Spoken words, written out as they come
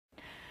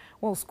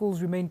Well,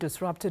 schools remain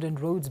disrupted and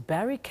roads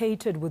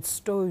barricaded with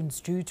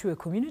stones due to a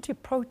community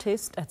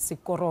protest at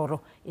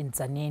Sekororo in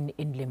Tzaneen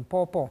in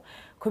Limpopo.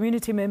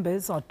 Community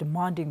members are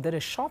demanding that a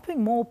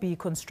shopping mall be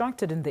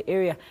constructed in the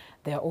area.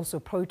 They are also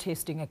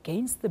protesting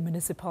against the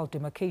Municipal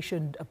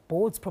Demarcation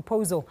Board's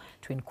proposal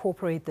to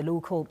incorporate the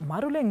local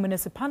Maruleng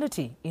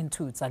municipality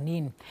into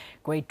Tzaneen.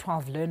 Grade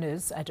 12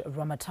 learners at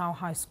Ramatau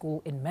High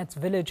School in Metz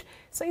Village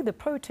say the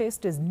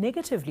protest is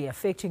negatively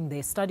affecting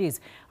their studies.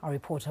 Our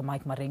reporter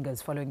Mike Marenga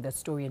is following that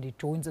story and he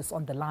joins us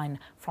on the line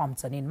from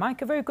Tzaneen.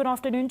 Mike, a very good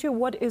afternoon to you.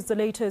 What is the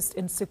latest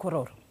in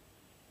Sekororo?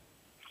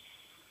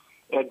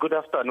 Good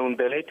afternoon.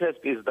 The latest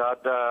is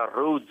that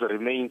roads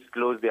remain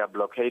closed. They are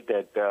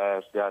blockaded.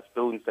 There are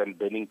stones and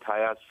burning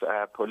tires.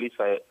 Police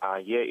are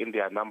here in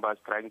their numbers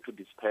trying to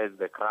disperse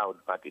the crowd,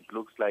 but it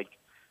looks like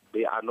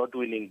they are not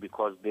winning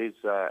because there's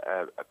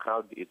a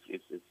crowd.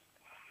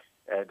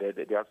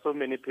 There are so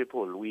many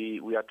people.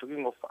 We are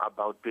talking of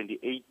about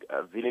 28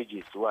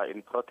 villages who are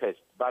in protest.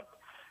 But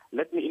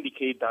let me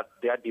indicate that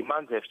their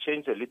demands have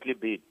changed a little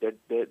bit.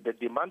 The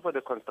demand for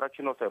the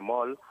construction of a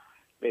mall,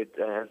 it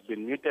has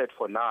been muted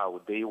for now.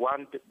 They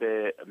want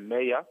the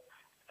mayor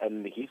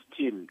and his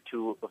team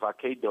to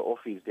vacate the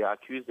office. They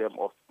accuse them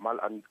of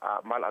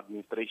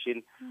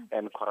maladministration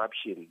and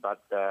corruption.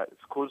 But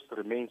schools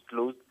remain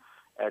closed,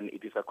 and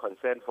it is a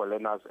concern for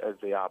learners as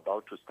they are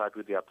about to start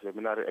with their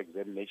preliminary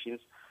examinations,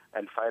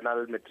 and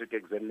final matric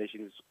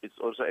examinations is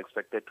also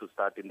expected to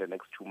start in the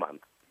next 2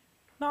 months.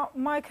 Now,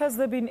 Mike, has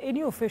there been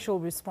any official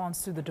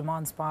response to the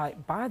demands by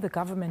the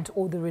government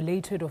or the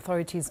related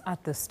authorities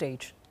at this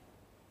stage?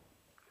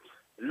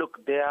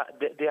 Look, their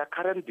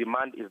current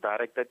demand is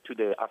directed to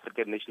the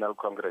African National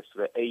Congress,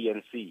 the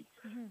ANC,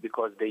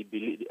 because they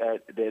believe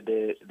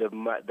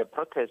the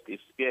protest is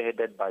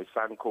spearheaded by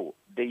Sanko.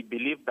 They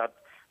believe that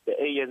the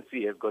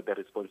ANC has got the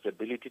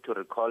responsibility to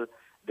recall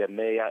the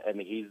mayor and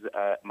his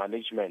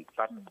management.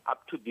 But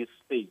up to this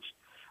stage,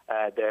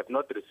 they have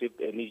not received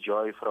any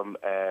joy from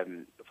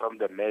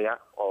the mayor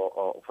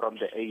or from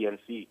the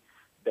ANC.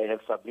 They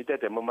have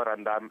submitted a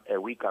memorandum a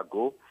week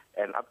ago,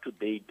 and up to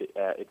date,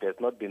 it has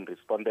not been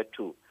responded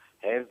to.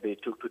 Hence, they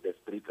took to the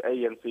streets.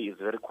 ANC is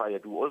very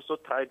quiet. We also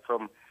tried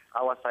from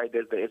our side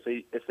as the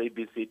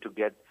SABC to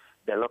get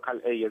the local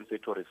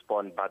ANC to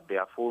respond, but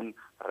their phone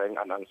rang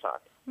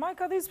unanswered.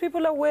 Mike, are these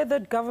people aware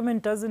that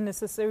government doesn't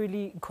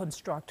necessarily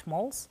construct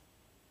malls?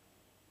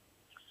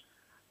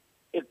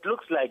 It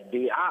looks like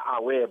they are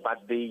aware,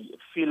 but they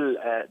feel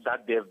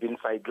that they have been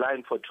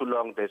sidelined for too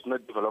long. There's no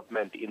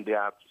development in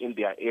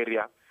their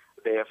area.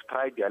 They have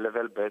tried their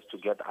level best to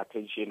get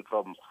attention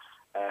from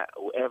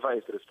whoever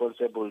is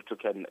responsible to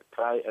can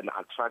try and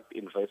attract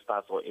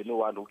investors or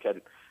anyone who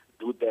can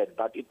do that.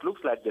 But it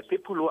looks like the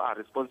people who are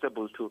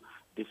responsible to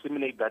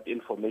disseminate that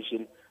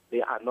information,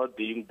 they are not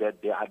doing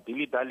that. They are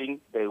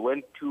dilly-dallying. They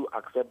went to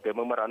accept the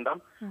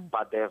memorandum,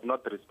 but they have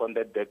not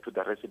responded back to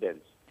the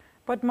residents.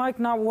 But Mike,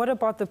 now what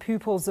about the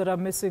pupils that are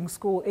missing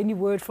school? Any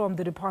word from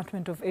the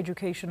Department of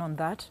Education on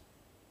that?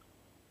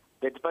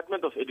 The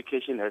Department of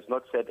Education has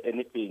not said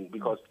anything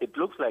because it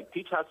looks like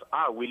teachers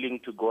are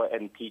willing to go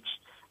and teach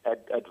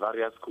at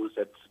various schools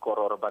at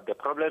Sekororo, but the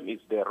problem is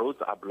the roads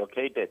are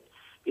blockaded.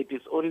 It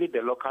is only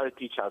the local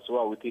teachers who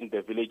are within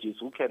the villages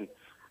who can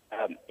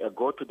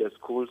go to the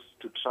schools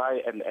to try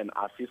and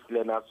assist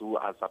learners who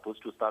are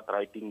supposed to start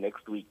writing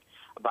next week.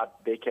 But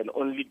they can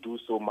only do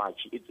so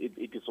much.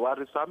 It is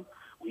worrisome.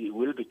 We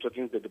will be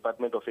talking to the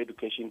Department of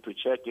Education to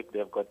check if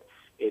they've got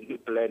a new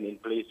plan in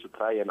place to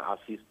try and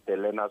assist the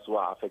learners who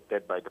are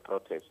affected by the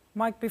protest.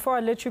 Mike, before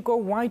I let you go,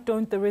 why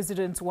don't the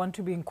residents want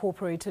to be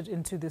incorporated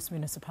into this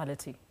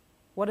municipality?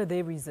 What are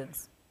their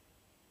reasons?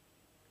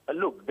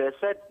 Look, they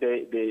said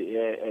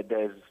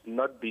there's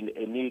not been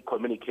any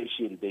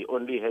communication. They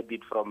only heard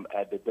it from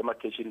the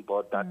Demarcation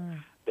Board that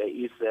there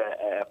is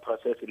a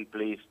process in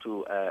place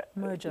to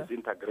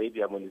disintegrate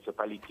their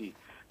municipality.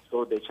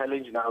 So the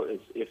challenge now is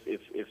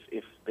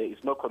if there is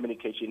no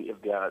communication,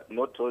 if they are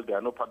not told, there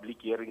are no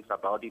public hearings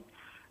about it,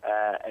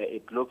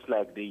 it looks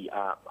like they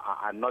are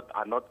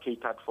not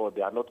catered for,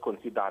 they are not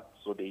considered.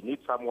 So they need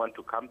someone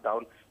to come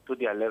down to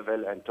their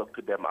level and talk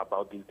to them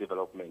about these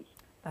developments.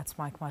 That's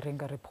Mike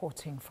Marenga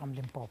reporting from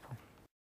Limpopo.